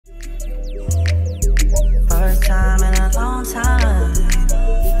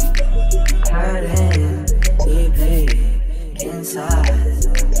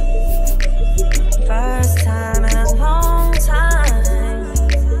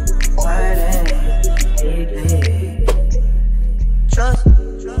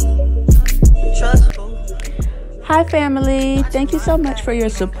family, thank you so much for your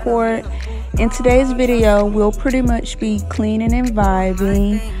support. In today's video, we'll pretty much be cleaning and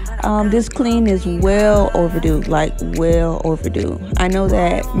vibing. This clean is well overdue, like well overdue. I know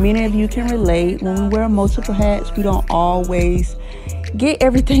that many of you can relate. When we wear multiple hats, we don't always get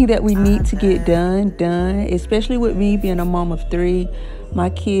everything that we need to get done, especially with me being a mom of 3. My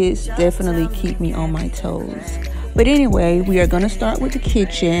kids definitely keep me on my toes. But anyway, we are going to start with the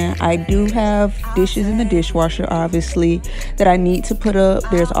kitchen. I do have dishes in the dishwasher, obviously, that I need to put up.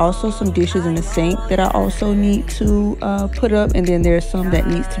 There's also some dishes in the sink that I also need to put up. And then there's some that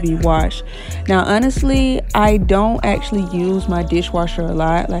needs to be washed. Now, honestly, I don't actually use my dishwasher a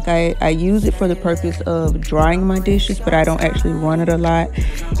lot. Like, I use it for the purpose of drying my dishes, but I don't actually run it a lot.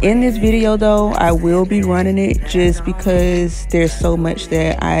 In this video, though, I will be running it just because there's so much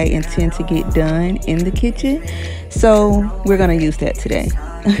that I intend to get done in the kitchen. So we're going to use that today.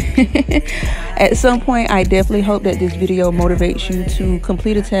 At some point, I definitely hope that this video motivates you to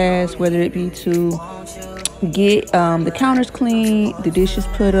complete a task, whether it be to get the counters clean, the dishes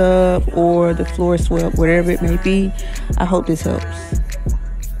put up, or the floor swept, whatever it may be. I hope this helps.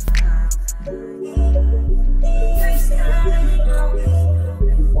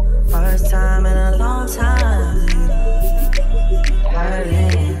 First time in a long time.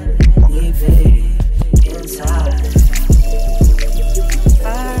 Inside.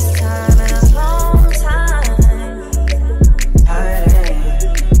 First time in a long time.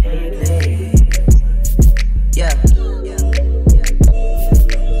 Yeah.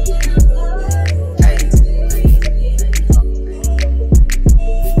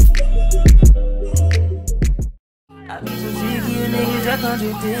 I be so sick of you niggas that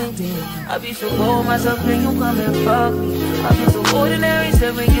contradict me. I be so cold myself when you come and fuck me. I be so ordinary,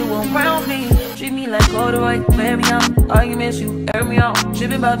 except when you around me. Treat me like corduroy, wear me out. Arguments, you air me out.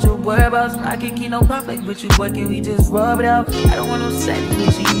 Tripping about your whereabouts. I can't keep no conflict with you, boy, can we just rub it out? I don't want no sex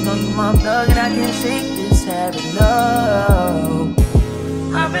with you, you know you my thug. And I can't shake this habit, no.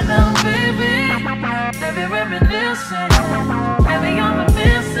 I've been down, baby. They've been reminiscing. Baby, I'm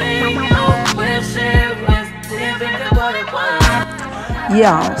missing. You wish it was different than what it was.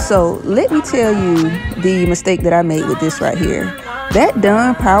 Y'all, so let me tell you the mistake that I made with this right here. That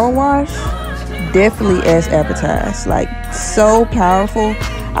Dawn power wash, definitely as advertised, like so powerful.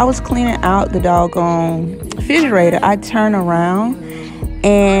 I was cleaning out the doggone refrigerator. I turned around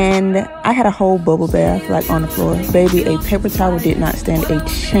and I had a whole bubble bath like on the floor. Baby, a paper towel did not stand a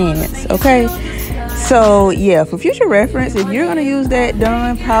chance, okay? So yeah, for future reference, if you're gonna use that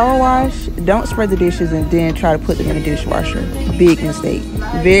Dawn power wash, don't spray the dishes and then try to put them in the dishwasher. Big mistake,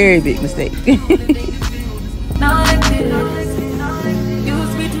 very big mistake.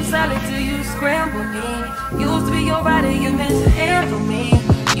 Scramble me. Used to be your rider, you meant to handle me.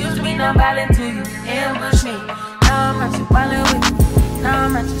 Used to be non-violent till you ambush me. Now I'm at your violent with you. Now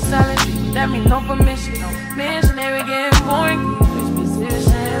I'm at your silent treatment. That means no permission, no missionary getting boring. Switch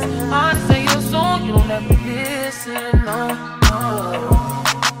positions. Hard to say your song, you don't ever listen, no.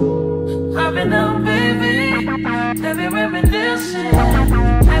 I've been down, baby. They've been reminiscing.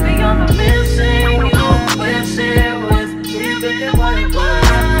 Baby, I'm a missing. You don't wish it was different than what it was.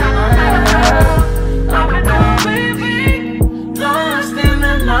 I've been down, baby, lost in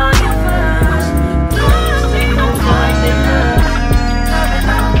the long flash, lost in the finding us. I've been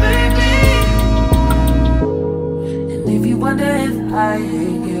down, baby, and if you wonder if I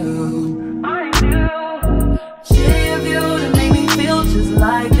hate you, I do. Share your view to make me feel just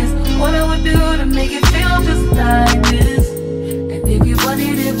like this. What I would do to make it feel just like this. And if you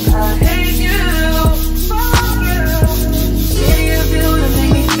wondered if I hate you, fuck you. Share your view to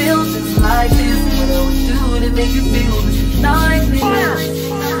make me feel just like this. What I would do to make you feel just like this.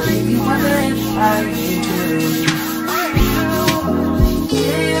 If you wonder if I hate you,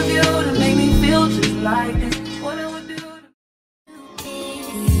 share your view to make me feel just like this. What I would do.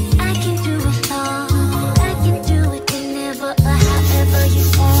 I can do it all. I can do it whenever or however you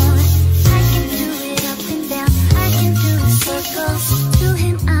want. I can do it up and down. I can do it circles. To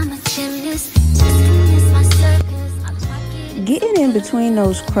him, I'm a gymnast. Just miss my circus. Getting in between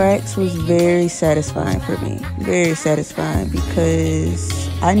those cracks was very satisfying for me. Very satisfying because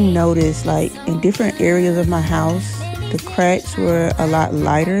I noticed, like, in different areas of my house, the cracks were a lot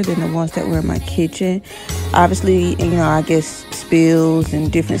lighter than the ones that were in my kitchen. Obviously, you know, I guess spills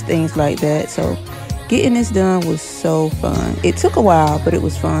and different things like that. So getting this done was so fun. It took a while, but it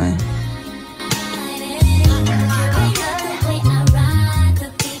was fun.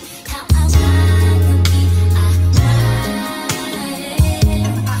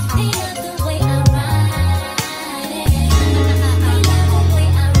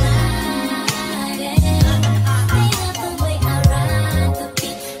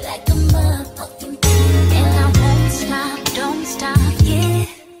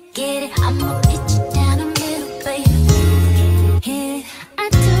 I'ma put you down the middle, baby. Yeah, I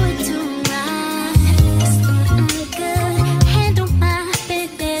do it to right. Good, handle my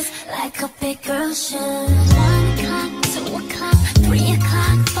business like a big girl should. 1 o'clock, 2 o'clock, 3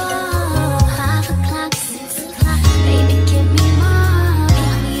 o'clock, 4, 5 o'clock, 6 o'clock. Baby, give me more.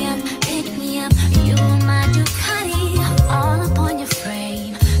 Pick me up. You are my Ducati. I'm all up on your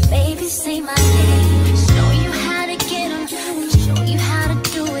frame. Baby, say my name. Show you how to get 'em. Show you how to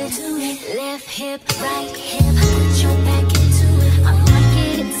do it. Left hip, right hip. Put your back into it. I like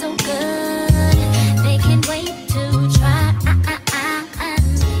it so good. They can't wait to try.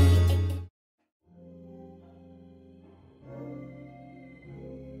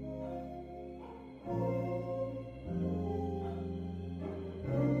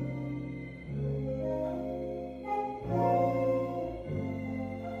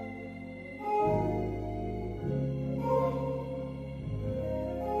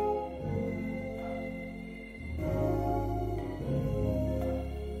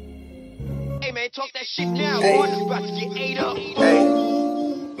 Hey man, talk that shit now. Hey. It's about to get ate up. Hey,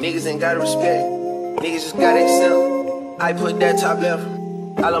 niggas ain't gotta respect. Niggas just gotta accept. I put that top left.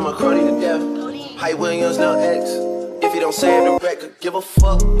 I love my crony to death. Hype Williams, no X. If you don't say it direct, could give a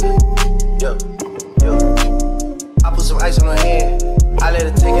fuck. Yeah, yeah. I put some ice on her hand. I let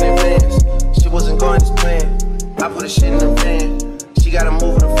her take it in advance. She wasn't going as planned. I put her shit in the van. She gotta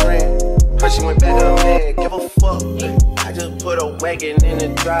move with a friend. But she went back to her man. Give a fuck. I just put a wagon in the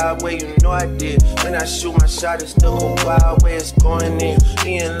driveway, you know I did. When I shoot my shot, it's still go wild where it's going in.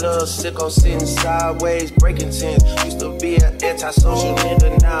 Me and Lil Sicko sitting sideways, breaking tents. Used to be an antisocial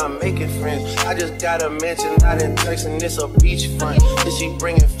nigga, now I'm making friends. I just got a mansion out in Texas, and it's a beachfront. If she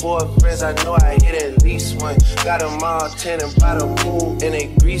bringing 4 friends, I know I hit at least one. Got them all tanning by the pool, and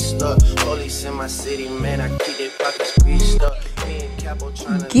they greased up. Police in my city, man, I keep their pockets greased up.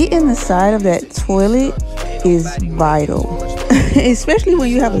 Getting the side of that toilet is vital, especially when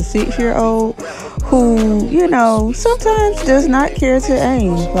you have a 6-year-old who, you know, sometimes does not care to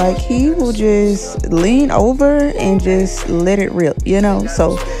aim. Like, he will just lean over and just let it rip, you know.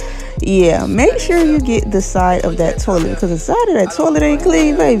 So yeah, make sure you get the side of that toilet, because the side of that toilet ain't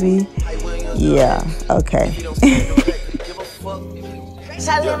clean, baby. Yeah, okay.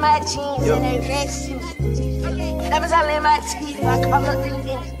 Selling my jeans and they vex you. Never selling my teeth, I come up in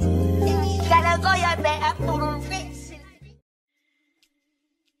this. Gotta go your back, I put them fixing.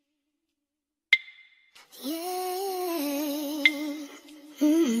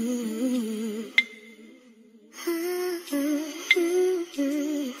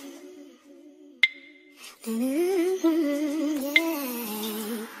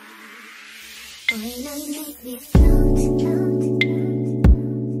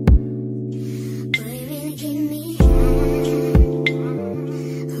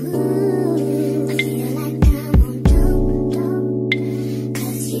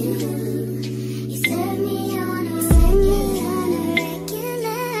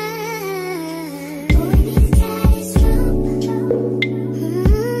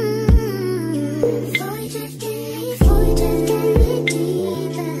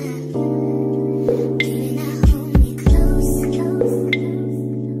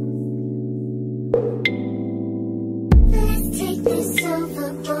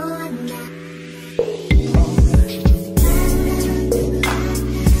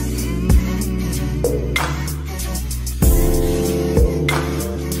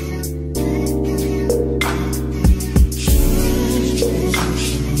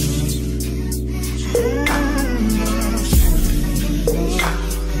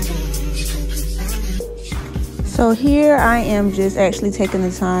 So here I am just actually taking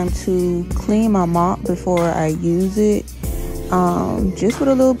the time to clean my mop before I use it. Just with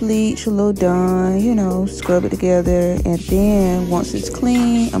a little bleach, a little Dawn, you know, scrub it together. And then once it's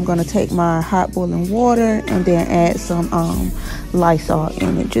clean, I'm going to take my hot boiling water and then add some Lysol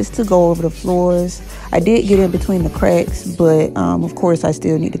in it just to go over the floors. I did get in between the cracks, but of course I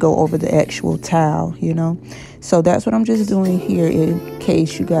still need to go over the actual tile, you know. So that's what I'm just doing here in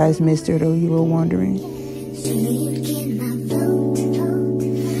case you guys missed it or you were wondering.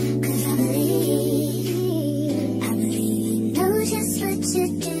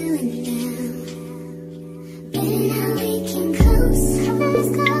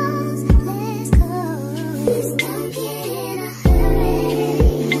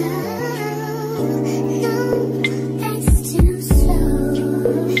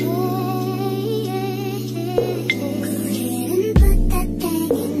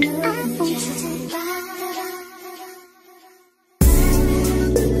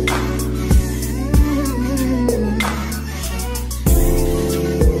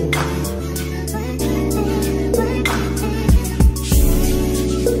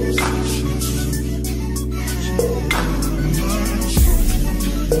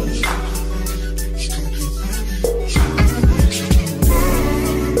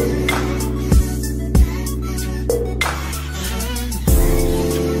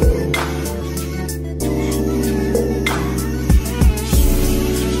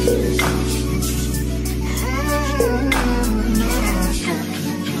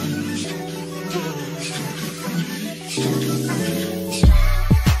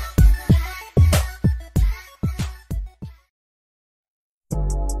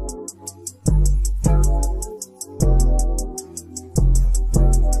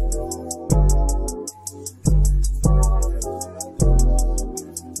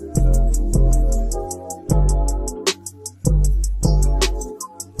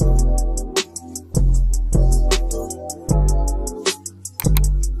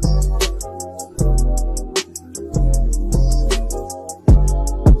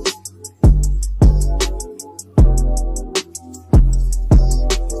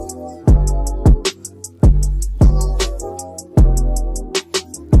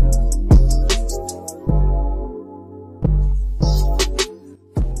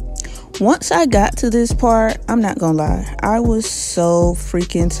 Once I got to this part, I'm not gonna lie, I was so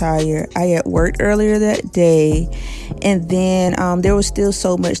freaking tired. I had worked earlier that day, and then there was still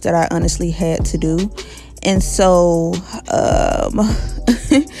so much that I honestly had to do, and so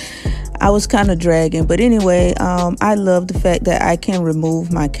I was kind of dragging. But anyway, I love the fact that I can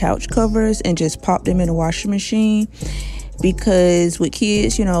remove my couch covers and just pop them in the washing machine, because with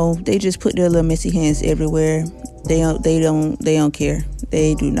kids, you know, they just put their little messy hands everywhere. They don't care.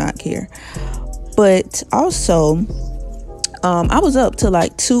 They do not care. But also, I was up till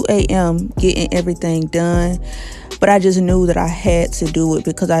like 2 a.m. getting everything done, but I just knew that I had to do it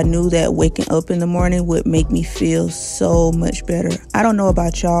because I knew that waking up in the morning would make me feel so much better. I don't know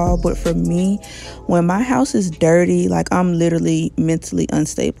about y'all, but for me, when my house is dirty, like, I'm literally mentally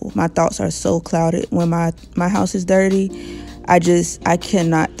unstable. My thoughts are so clouded when my house is dirty. I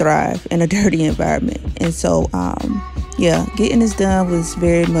cannot thrive in a dirty environment. And so yeah, getting this done was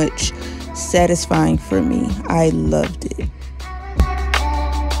very much satisfying for me. I loved it.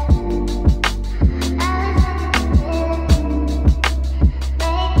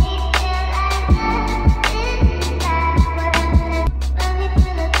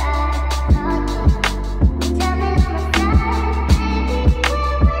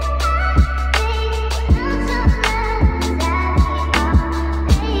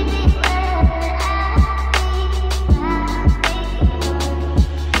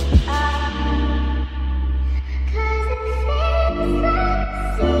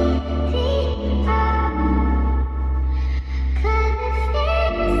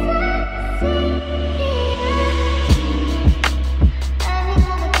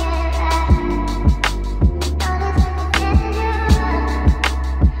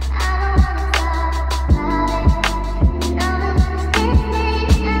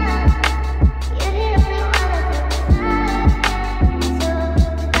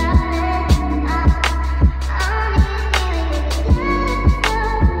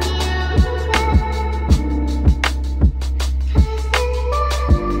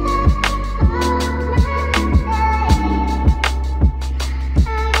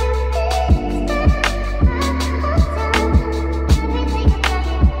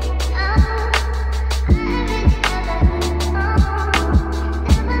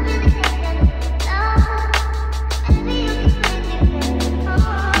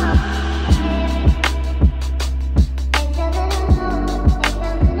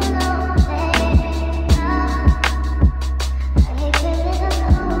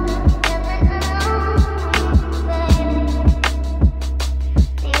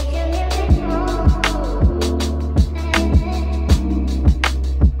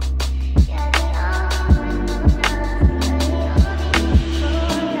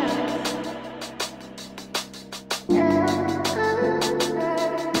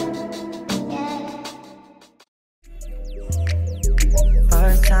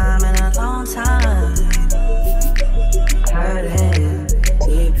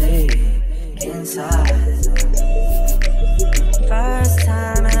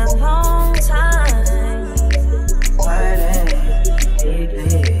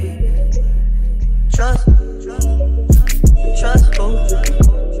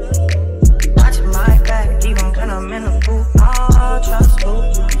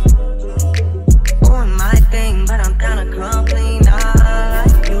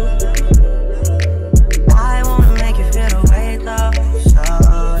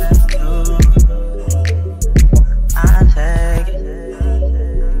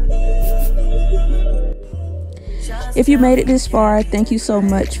 If you made it this far, thank you so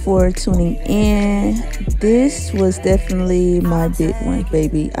much for tuning in. This was definitely my big one,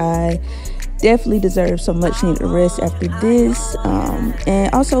 baby. I definitely deserve some much needed rest after this.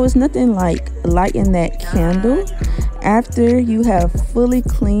 And also, it's nothing like lighting that candle after you have fully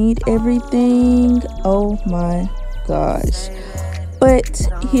cleaned everything. Oh my gosh. But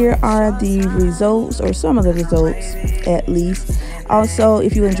here are the results, or some of the results at least. Also,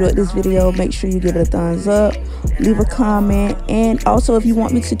 if you enjoyed this video, make sure you give it a thumbs up, leave a comment, and also if you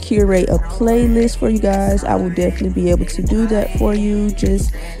want me to curate a playlist for you guys, I will definitely be able to do that for you.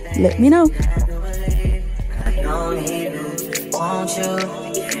 Just let me know. I don't even want you.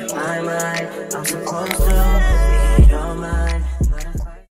 I'm supposed to